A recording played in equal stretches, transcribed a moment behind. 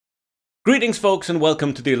Greetings folks and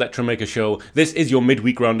welcome to the Electromaker Show. This is your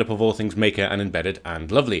midweek roundup of all things Maker and embedded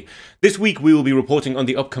and lovely. This week we will be reporting on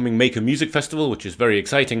the upcoming Maker Music Festival, which is very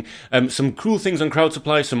exciting, some cool things on crowd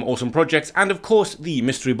supply, some awesome projects, and of course the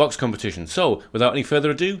mystery box competition. So without any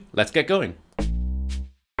further ado, let's get going.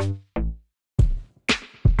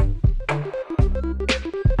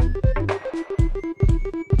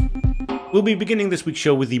 We'll be beginning this week's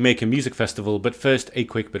show with the Maker Music Festival, but first a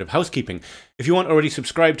quick bit of housekeeping. If you aren't already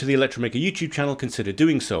subscribed to the Electromaker YouTube channel, consider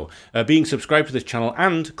doing so. Being subscribed to this channel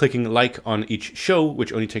and clicking like on each show,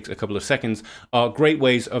 which only takes a couple of seconds, are great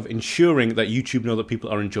ways of ensuring that YouTube know that people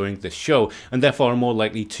are enjoying this show, and therefore are more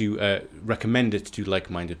likely to recommend it to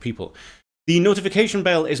like-minded people. The notification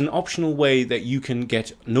bell is an optional way that you can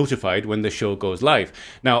get notified when the show goes live.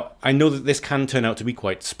 Now, I know that this can turn out to be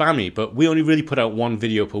quite spammy, but we only really put out one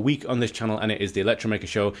video per week on this channel, and it is the Electromaker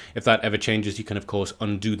Show. If that ever changes, you can of course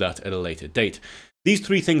undo that at a later date. These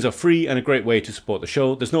three things are free and a great way to support the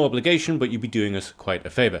show. There's no obligation, but you'd be doing us quite a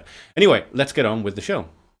favor. Anyway, let's get on with the show.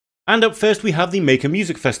 And up first we have the Maker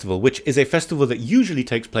Music Festival, which is a festival that usually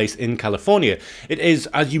takes place in California. It is,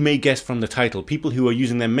 as you may guess from the title, people who are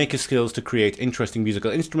using their maker skills to create interesting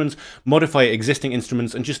musical instruments, modify existing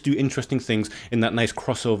instruments, and just do interesting things in that nice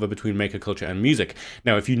crossover between maker culture and music.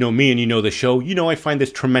 Now, if you know me and you know the show, you know I find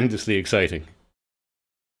this tremendously exciting.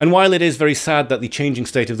 And while it is very sad that the changing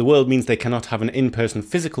state of the world means they cannot have an in-person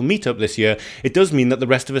physical meetup this year, it does mean that the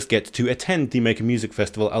rest of us get to attend the Maker Music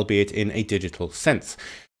Festival, albeit in a digital sense.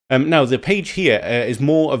 Now, the page here is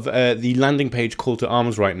more of the landing page call to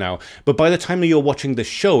arms right now, but by the time that you're watching this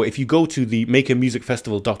show, if you go to the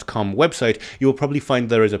makermusicfestival.com website, you will probably find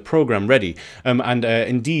there is a program ready.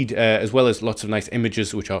 Indeed, as well as lots of nice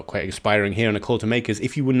images, which are quite inspiring here, and a call to makers,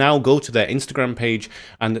 if you will now go to their Instagram page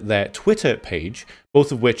and their Twitter page,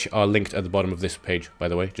 both of which are linked at the bottom of this page, by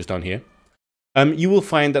the way, just down here, you will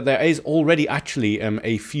find that there is already actually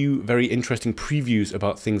a few very interesting previews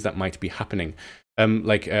about things that might be happening.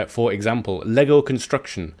 For example, Lego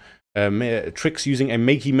construction, tricks using a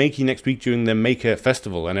Makey next week during the Maker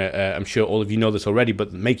Festival. And I'm sure all of you know this already,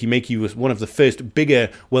 but Makey was one of the first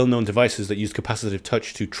bigger, well-known devices that used capacitive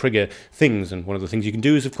touch to trigger things. And one of the things you can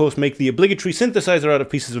do is, of course, make the obligatory synthesizer out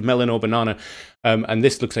of pieces of melon or banana. And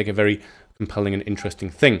this looks like a very compelling and interesting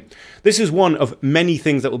thing. This is one of many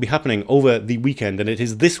things that will be happening over the weekend, and it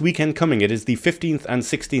is this weekend coming. It is the 15th and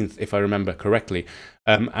 16th, if I remember correctly.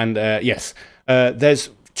 Yes, there's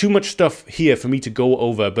too much stuff here for me to go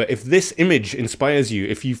over, but if this image inspires you,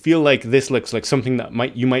 if you feel like this looks like something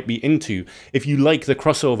that you might be into, if you like the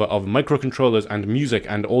crossover of microcontrollers and music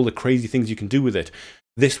and all the crazy things you can do with it,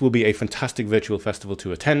 this will be a fantastic virtual festival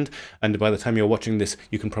to attend, and by the time you're watching this,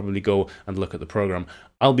 you can probably go and look at the program.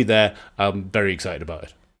 I'll be there. I'm very excited about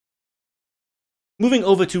it. Moving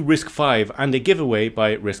over to RISC-V and a giveaway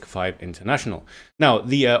by RISC-V International. Now,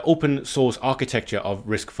 the open source architecture of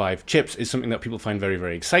RISC-V chips is something that people find very,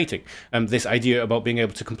 very exciting. This idea about being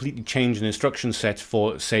able to completely change an instruction set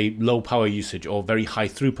for, say, low power usage or very high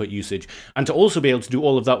throughput usage, and to also be able to do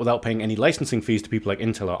all of that without paying any licensing fees to people like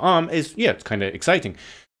Intel or ARM is, yeah, it's kind of exciting.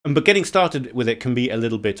 But getting started with it can be a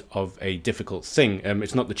little bit of a difficult thing.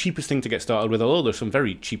 It's not the cheapest thing to get started with, although there's some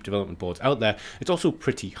very cheap development boards out there. It's also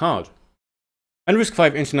pretty hard. And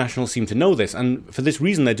RISC-V International seem to know this, and for this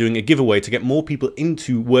reason they're doing a giveaway to get more people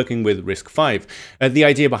into working with RISC-V. The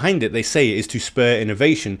idea behind it, they say, is to spur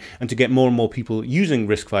innovation and to get more and more people using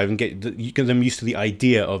RISC-V and get them used to the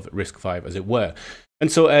idea of RISC-V, as it were.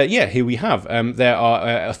 And so, yeah, here we have. There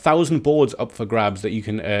are 1,000 boards up for grabs that you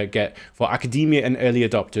can get for academia and early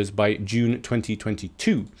adopters by June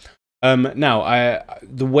 2022.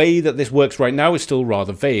 The way that this works right now is still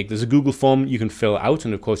rather vague. There's a Google form you can fill out,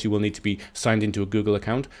 and of course you will need to be signed into a Google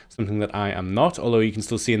account, something that I am not, although you can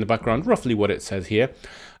still see in the background roughly what it says here.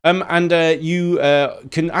 You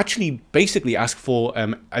can actually basically ask for,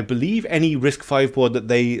 I believe, any RISC-V board that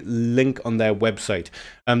they link on their website.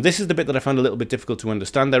 This is the bit that I found a little bit difficult to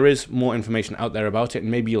understand. There is more information out there about it, and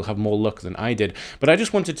maybe you'll have more luck than I did. But I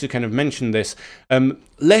just wanted to kind of mention this,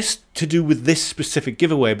 less to do with this specific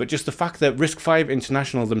giveaway, but just the fact that RISC-V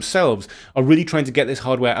International themselves are really trying to get this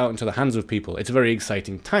hardware out into the hands of people. It's a very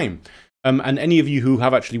exciting time. And any of you who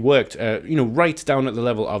have actually worked, right down at the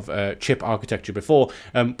level of chip architecture before,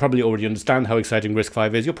 probably already understand how exciting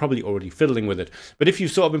RISC-V is. You're probably already fiddling with it. But if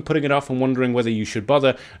you've sort of been putting it off and wondering whether you should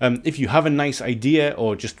bother, if you have a nice idea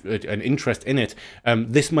or just an interest in it,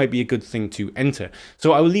 this might be a good thing to enter.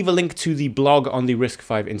 So I will leave a link to the blog on the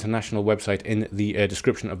RISC-V International website in the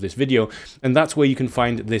description of this video, and that's where you can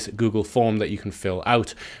find this Google form that you can fill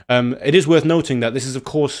out. It is worth noting that this is, of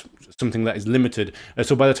course, something that is limited.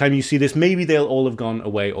 So by the time you see this, maybe they'll all have gone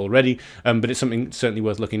away already, but it's something certainly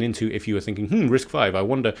worth looking into if you were thinking, RISC-V, I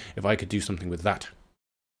wonder if I could do something with that.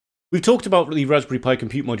 We've talked about the Raspberry Pi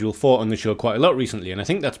Compute Module 4 on the show quite a lot recently, and I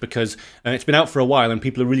think that's because it's been out for a while and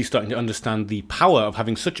people are really starting to understand the power of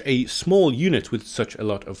having such a small unit with such a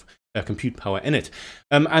lot of compute power in it.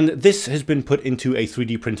 And this has been put into a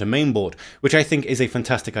 3D printer mainboard, which I think is a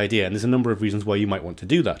fantastic idea, and there's a number of reasons why you might want to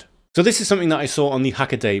do that. So this is something that I saw on the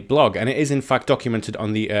Hackaday blog, and it is in fact documented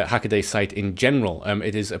on the Hackaday site in general.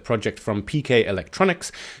 It is a project from PK Electronics,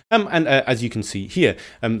 and as you can see here,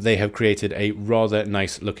 they have created a rather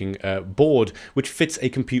nice looking board which fits a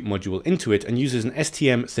compute module into it and uses an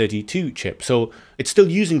STM32 chip. So it's still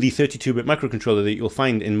using the 32-bit microcontroller that you'll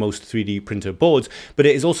find in most 3D printer boards, but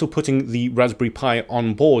it is also putting the Raspberry Pi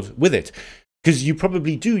on board with it. Because you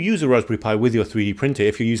probably do use a Raspberry Pi with your 3D printer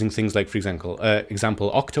if you're using things like, for example,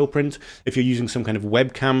 Octoprint, if you're using some kind of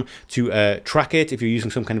webcam to track it, if you're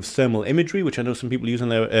using some kind of thermal imagery, which I know some people use on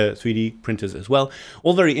their 3D printers as well.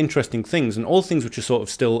 All very interesting things, and all things which are sort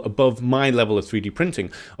of still above my level of 3D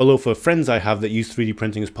printing. Although for friends I have that use 3D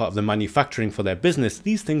printing as part of the manufacturing for their business,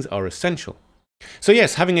 these things are essential. So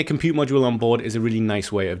yes, having a compute module on board is a really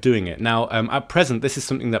nice way of doing it. Now, at present, this is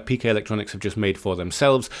something that PK Electronics have just made for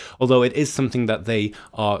themselves, although it is something that they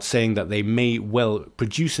are saying that they may well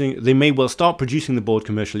start producing the board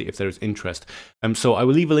commercially if there is interest. So I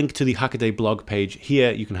will leave a link to the Hackaday blog page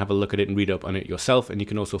here. You can have a look at it and read up on it yourself, and you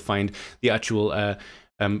can also find the actual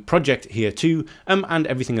project here too, and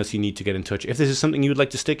everything else you need to get in touch if this is something you would like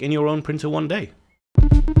to stick in your own printer one day.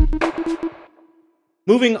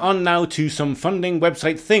 Moving on now to some funding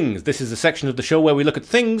website things. This is a section of the show where we look at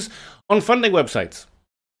things on funding websites.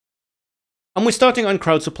 And we're starting on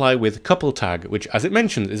crowd supply with cuplTag, which, as it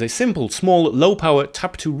mentions, is a simple, small, low-power,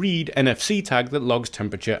 tap-to-read NFC tag that logs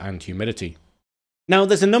temperature and humidity. Now,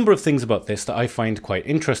 there's a number of things about this that I find quite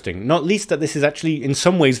interesting, not least that this is actually in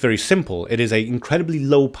some ways very simple. It is an incredibly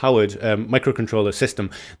low-powered microcontroller system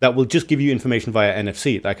that will just give you information via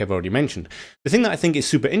NFC, like I've already mentioned. The thing that I think is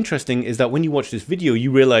super interesting is that when you watch this video,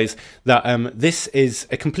 you realize that this is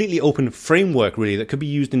a completely open framework, really, that could be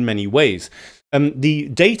used in many ways. The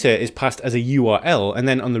data is passed as a URL, and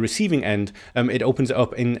then on the receiving end, it opens it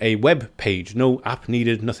up in a web page. No app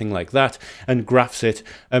needed, nothing like that, and graphs it.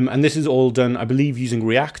 And this is all done, I believe, using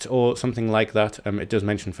React or something like that. It does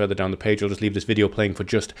mention further down the page. I'll just leave this video playing for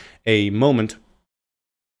just a moment.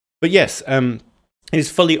 But yes, it is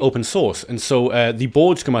fully open source, and so the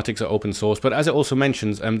board schematics are open source, but as it also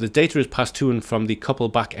mentions, the data is passed to and from the couple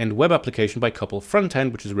backend web application by couple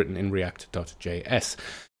frontend, which is written in React.js.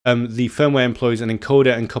 The firmware employs an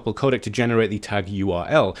encoder and couple codec to generate the tag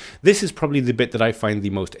URL. This is probably the bit that I find the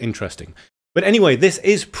most interesting. But anyway, this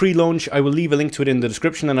is pre-launch. I will leave a link to it in the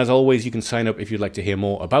description, and as always, you can sign up if you'd like to hear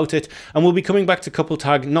more about it. And we'll be coming back to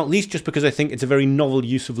cuplTag, not least just because I think it's a very novel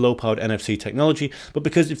use of low-powered NFC technology, but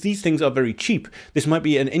because if these things are very cheap, this might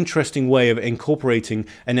be an interesting way of incorporating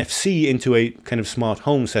NFC into a kind of smart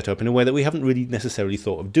home setup in a way that we haven't really necessarily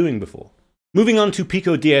thought of doing before. Moving on to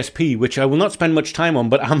PICO DSP, which I will not spend much time on,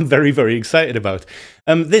 but I'm very, very excited about.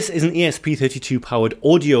 This is an ESP32-powered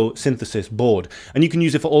audio synthesis board, and you can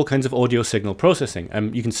use it for all kinds of audio signal processing.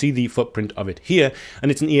 You can see the footprint of it here,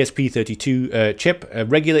 and it's an ESP32 chip, a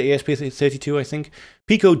regular ESP32, I think.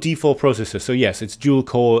 PICO D4 processor, so yes, it's dual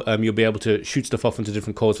core. You'll be able to shoot stuff off into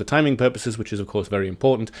different cores for timing purposes, which is of course very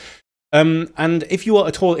important. And if you are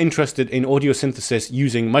at all interested in audio synthesis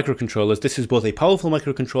using microcontrollers, this is both a powerful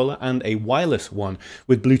microcontroller and a wireless one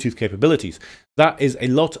with Bluetooth capabilities. That is a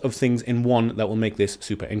lot of things in one that will make this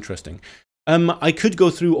super interesting. I could go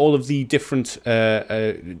through all of the different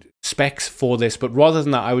specs for this, but rather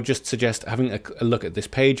than that, I would just suggest having a look at this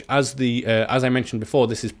page. As I mentioned before,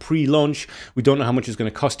 this is pre-launch. We don't know how much it's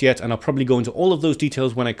going to cost yet, and I'll probably go into all of those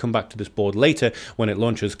details when I come back to this board later when it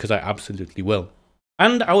launches, because I absolutely will.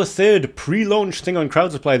 And our third pre-launch thing on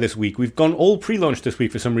crowd supply this week, we've gone all pre-launch this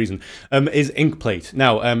week for some reason, is Inkplate.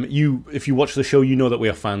 Now, if you watch the show, you know that we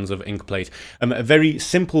are fans of Inkplate. A very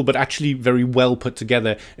simple but actually very well put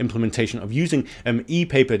together implementation of using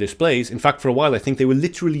e-paper displays. In fact, for a while, I think they were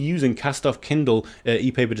literally using cast-off Kindle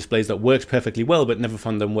e-paper displays that works perfectly well, but never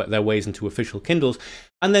found their ways into official Kindles.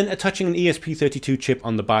 And then attaching an ESP32 chip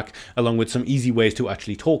on the back, along with some easy ways to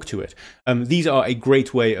actually talk to it. These are a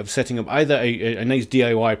great way of setting up either a nice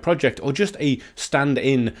DIY project or just a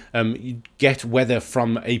stand-in get weather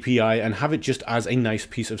from API and have it just as a nice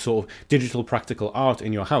piece of sort of digital practical art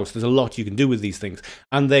in your house. There's a lot you can do with these things.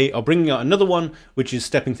 And they are bringing out another one, which is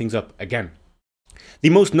stepping things up again. The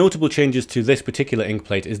most notable changes to this particular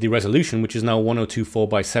Inkplate is the resolution, which is now 1024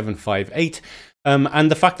 by 758,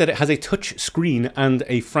 and the fact that it has a touch screen and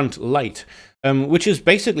a front light, which is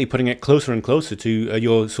basically putting it closer and closer to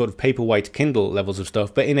your sort of Paperwhite Kindle levels of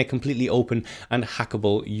stuff, but in a completely open and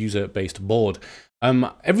hackable user-based board.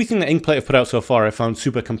 Everything that Inkplate have put out so far I found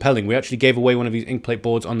super compelling. We actually gave away one of these Inkplate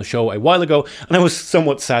boards on the show a while ago, and I was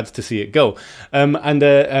somewhat sad to see it go.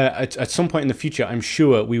 At some point in the future, I'm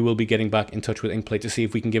sure we will be getting back in touch with Inkplate to see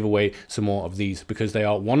if we can give away some more of these, because they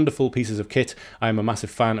are wonderful pieces of kit. I'm a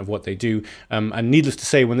massive fan of what they do, and needless to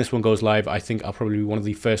say, when this one goes live, I think I'll probably be one of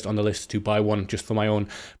the first on the list to buy one just for my own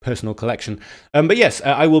personal collection. But yes,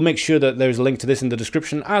 I will make sure that there's a link to this in the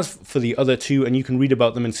description, as for the other two, and you can read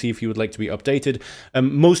about them and see if you would like to be updated.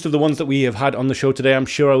 Most of the ones that we have had on the show today, I'm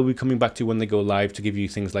sure I will be coming back to when they go live to give you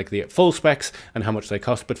things like the full specs and how much they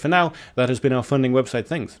cost. But for now, that has been our funding website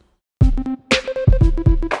things.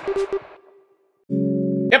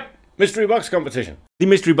 Yep, mystery box competition. The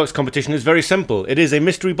mystery box competition is very simple. It is a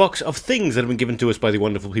mystery box of things that have been given to us by the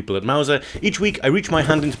wonderful people at Mauser. Each week, I reach my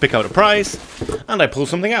hand in to pick out a prize, and I pull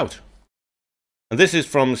something out. And this is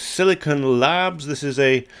from Silicon Labs. This is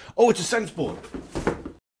a... oh, it's a Sense board.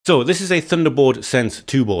 So this is a Thunderboard Sense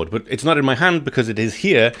 2 board, but it's not in my hand because it is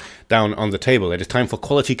here down on the table. It is time for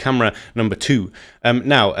quality camera number 2.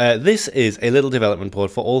 This is a little development board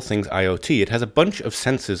for all things IoT. It has a bunch of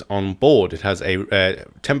sensors on board. It has a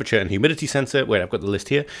temperature and humidity sensor. Wait, I've got the list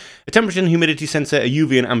here. A temperature and humidity sensor, a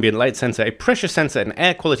UV and ambient light sensor, a pressure sensor, an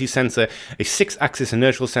air quality sensor, a 6-axis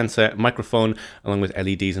inertial sensor, microphone, along with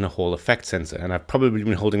LEDs and a Hall effect sensor. And I've probably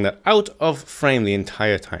been holding that out of frame the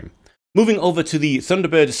entire time. Moving over to the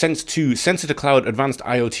Thunderbird Sense 2 Sensor to Cloud Advanced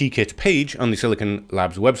IoT Kit page on the Silicon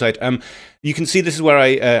Labs website, you can see this is where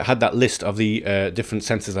I had that list of the different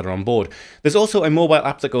sensors that are on board. There's also a mobile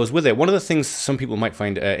app that goes with it. One of the things some people might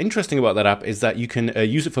find interesting about that app is that you can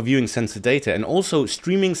use it for viewing sensor data and also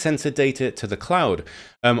streaming sensor data to the cloud.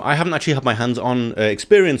 I haven't actually had my hands-on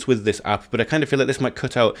experience with this app, but I kind of feel like this might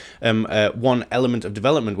cut out one element of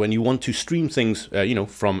development when you want to stream things,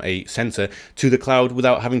 from a sensor to the cloud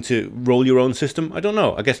without having to roll your own system. I don't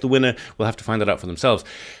know. I guess the winner will have to find that out for themselves.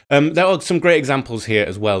 There are some great examples here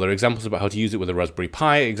as well. There are examples about how to use it with a Raspberry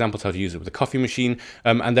Pi, examples how to use it with a coffee machine,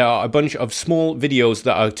 and there are a bunch of small videos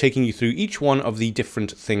that are taking you through each one of the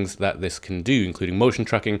different things that this can do, including motion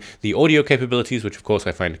tracking, the audio capabilities, which of course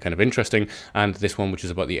I find kind of interesting, and this one which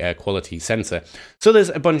is about the air quality sensor. So there's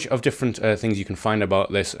a bunch of different things you can find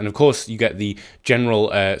about this, and of course you get the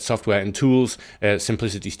general software and tools,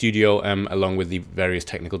 Simplicity Studio, along with the various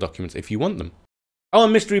technical documents if you want them. Our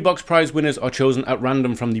mystery box prize winners are chosen at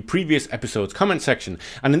random from the previous episode's comment section,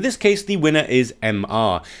 and in this case the winner is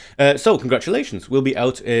MR. So congratulations, we'll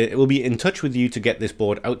be in touch with you to get this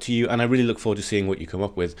board out to you, and I really look forward to seeing what you come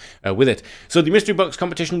up with it. So the mystery box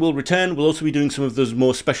competition will return. We'll also be doing some of those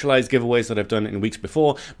more specialized giveaways that I've done in weeks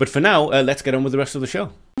before, but for now, let's get on with the rest of the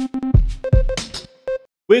show.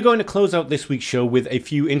 We're going to close out this week's show with a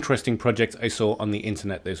few interesting projects I saw on the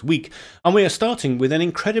internet this week, and we are starting with an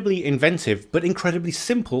incredibly inventive but incredibly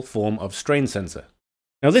simple form of strain sensor.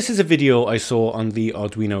 Now this is a video I saw on the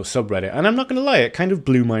Arduino subreddit, and I'm not going to lie, it kind of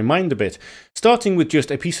blew my mind a bit. Starting with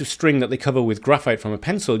just a piece of string that they cover with graphite from a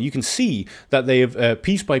pencil, you can see that they have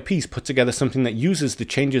piece by piece put together something that uses the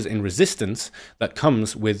changes in resistance that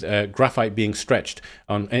comes with graphite being stretched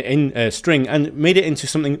in string, and made it into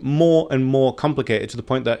something more and more complicated, to the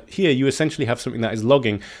point that here you essentially have something that is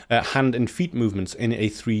logging hand and feet movements in a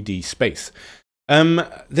 3D space.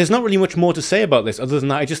 There's not really much more to say about this other than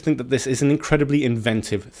that I just think that this is an incredibly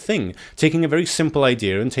inventive thing, taking a very simple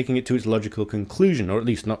idea and taking it to its logical conclusion, or at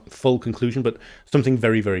least not full conclusion, but something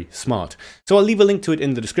very, very smart. So I'll leave a link to it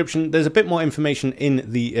in the description. There's a bit more information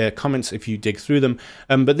in the comments if you dig through them,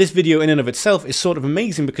 but this video in and of itself is sort of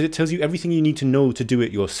amazing because it tells you everything you need to know to do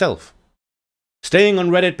it yourself. Staying on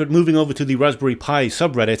Reddit, but moving over to the Raspberry Pi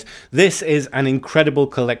subreddit, this is an incredible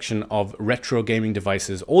collection of retro gaming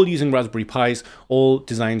devices, all using Raspberry Pis, all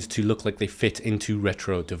designed to look like they fit into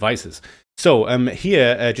retro devices. So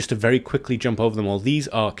here, just to very quickly jump over them all, these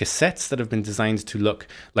are cassettes that have been designed to look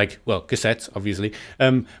like, well, cassettes, obviously,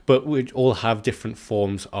 but which all have different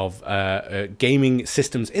forms of gaming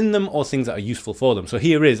systems in them, or things that are useful for them. So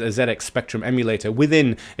here is a ZX Spectrum emulator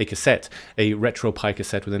within a cassette, a retro Pi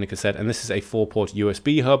cassette within a cassette, and this is a 4-port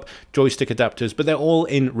USB hub, joystick adapters, but they're all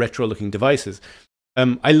in retro-looking devices.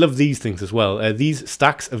 I love these things as well. These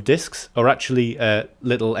stacks of discs are actually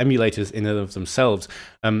little emulators in and of themselves.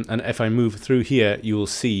 And if I move through here, you will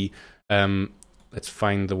see, let's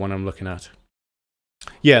find the one I'm looking at.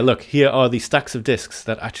 Yeah, look, here are the stacks of discs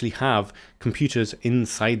that actually have computers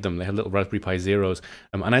inside them. They have little Raspberry Pi Zeros,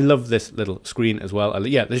 and I love this little screen as well.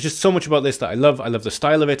 Yeah, there's just so much about this that I love. I love the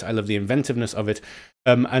style of it. I love the inventiveness of it.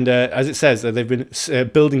 And as it says, they've been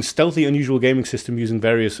building stealthy, unusual gaming system using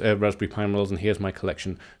various Raspberry Pi models, and here's my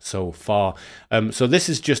collection so far. So this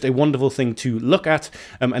is just a wonderful thing to look at.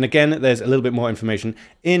 And again, there's a little bit more information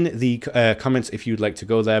in the comments if you'd like to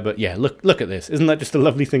go there. But yeah, look at this. Isn't that just a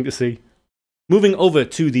lovely thing to see? Moving over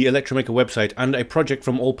to the Electromaker website and a project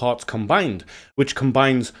from All Parts Combined, which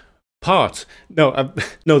combines parts. No,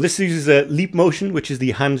 this uses Leap Motion, which is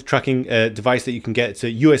the hand tracking device that you can get. It's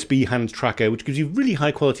a USB hand tracker, which gives you really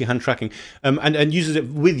high quality hand tracking, and uses it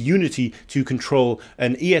with Unity to control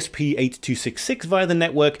an ESP3266 via the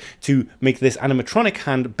network to make this animatronic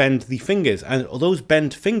hand bend the fingers. And those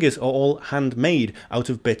bent fingers are all handmade out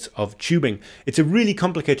of bits of tubing. It's a really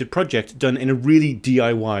complicated project done in a really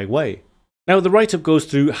DIY way. Now, the write-up goes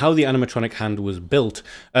through how the animatronic hand was built,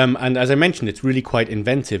 and as I mentioned, it's really quite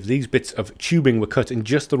inventive. These bits of tubing were cut in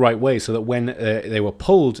just the right way so that when they were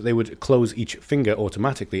pulled, they would close each finger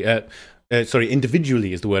automatically.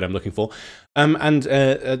 Individually is the word I'm looking for.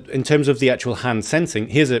 In terms of the actual hand sensing,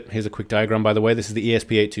 here's a quick diagram, by the way. This is the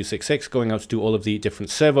ESP3266 going out to do all of the different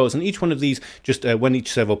servos, and each one of these, just when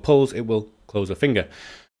each servo pulls, it will close a finger.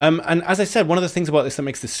 And as I said, one of the things about this that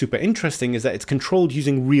makes this super interesting is that it's controlled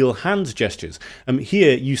using real hand gestures.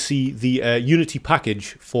 Here you see the Unity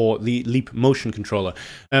package for the Leap Motion controller.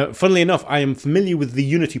 Funnily enough, I am familiar with the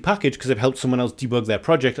Unity package because I've helped someone else debug their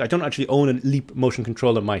project. I don't actually own a Leap Motion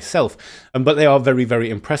controller myself, but they are very, very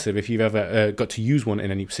impressive if you've ever got to use one in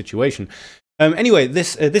any situation. Anyway,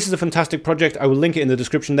 this is a fantastic project. I will link it in the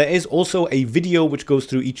description. There is also a video which goes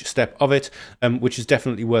through each step of it, which is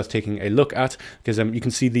definitely worth taking a look at, because you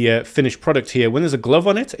can see the finished product here. When there's a glove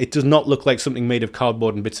on it, it does not look like something made of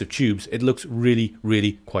cardboard and bits of tubes. It looks really,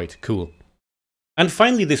 really quite cool. And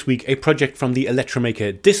finally this week, a project from the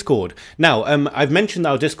Electromaker Discord. Now, I've mentioned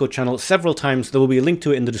our Discord channel several times. There will be a link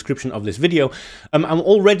to it in the description of this video. I'm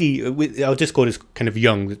already, our Discord is kind of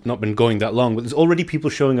young, it's not been going that long, but there's already people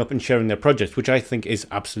showing up and sharing their projects, which I think is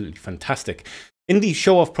absolutely fantastic. In the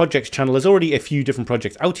Show Off Projects channel, there's already a few different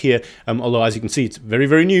projects out here, although as you can see, it's very,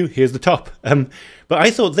 very new. Here's the top. But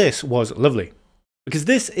I thought this was lovely, because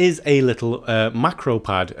this is a little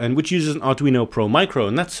MacroPad, and which uses an Arduino Pro Micro,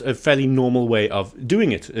 and that's a fairly normal way of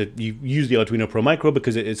doing it. You use the Arduino Pro Micro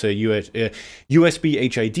because it's a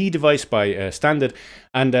USB HID device by standard,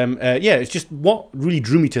 and yeah, it's just what really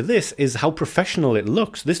drew me to this is how professional it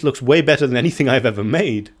looks. This looks way better than anything I've ever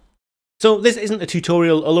made. So this isn't a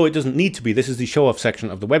tutorial, although it doesn't need to be. This is the show-off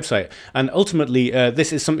section of the website. And ultimately,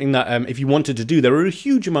 this is something that if you wanted to do, there are a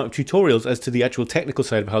huge amount of tutorials as to the actual technical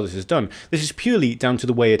side of how this is done. This is purely down to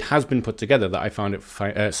the way it has been put together that I found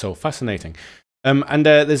it so fascinating.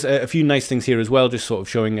 There's a few nice things here as well, just sort of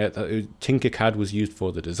showing that Tinkercad was used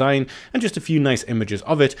for the design, and just a few nice images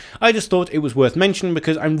of it. I just thought it was worth mentioning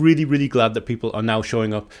because I'm really, really glad that people are now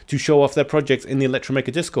showing up to show off their projects in the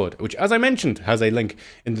Electromaker Discord, which, as I mentioned, has a link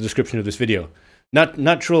in the description of this video.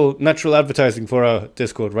 Natural advertising for our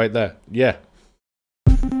Discord right there. Yeah.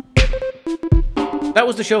 That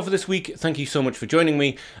was the show for this week. Thank you so much for joining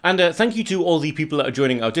me, and thank you to all the people that are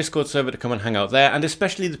joining our Discord server to come and hang out there, and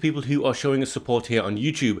especially the people who are showing us support here on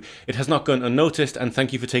YouTube. It has not gone unnoticed, and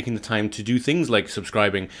thank you for taking the time to do things like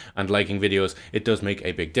subscribing and liking videos. It does make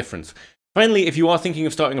a big difference. Finally, if you are thinking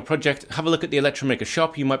of starting a project, have a look at the Electromaker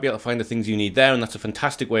shop. You might be able to find the things you need there, and that's a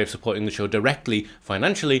fantastic way of supporting the show directly,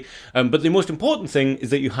 financially. But the most important thing is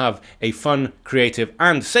that you have a fun, creative,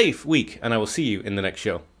 and safe week, and I will see you in the next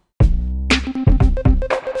show.